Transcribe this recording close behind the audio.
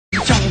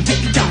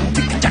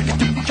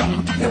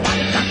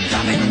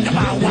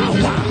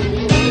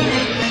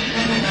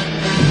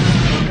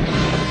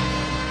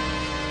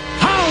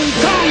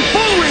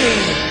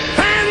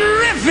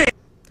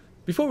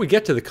Before we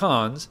get to the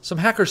cons, some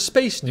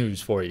Hackerspace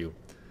news for you.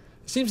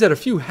 It seems that a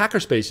few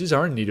hackerspaces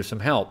are in need of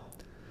some help.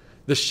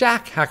 The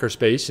Shack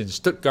Hackerspace in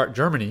Stuttgart,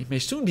 Germany may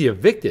soon be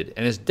evicted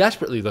and is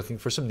desperately looking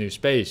for some new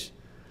space.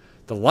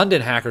 The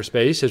London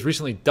Hackerspace has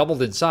recently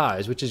doubled in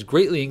size, which has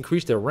greatly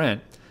increased their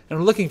rent, and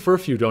are looking for a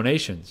few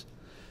donations.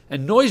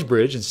 And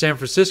Noisebridge in San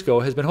Francisco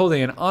has been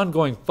holding an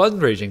ongoing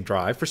fundraising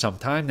drive for some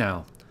time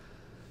now.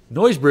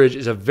 Noisebridge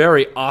is a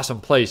very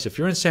awesome place. If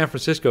you're in San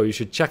Francisco, you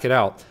should check it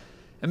out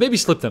and maybe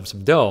slip them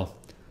some dough.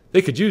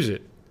 They could use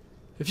it.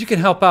 If you can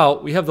help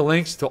out, we have the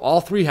links to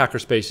all 3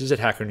 hackerspaces at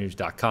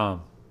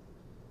hackernews.com.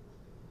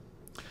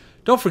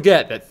 Don't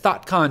forget that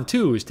Thotcon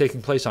 2 is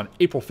taking place on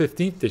April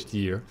 15th this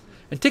year,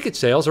 and ticket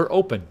sales are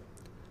open.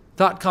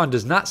 Thotcon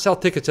does not sell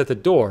tickets at the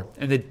door,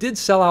 and they did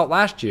sell out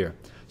last year,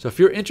 so if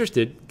you're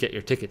interested, get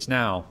your tickets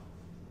now.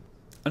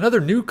 Another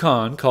new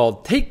con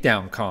called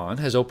Takedown Con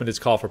has opened its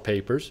call for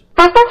papers.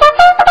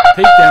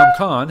 Takedown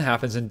Con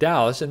happens in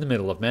Dallas in the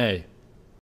middle of May.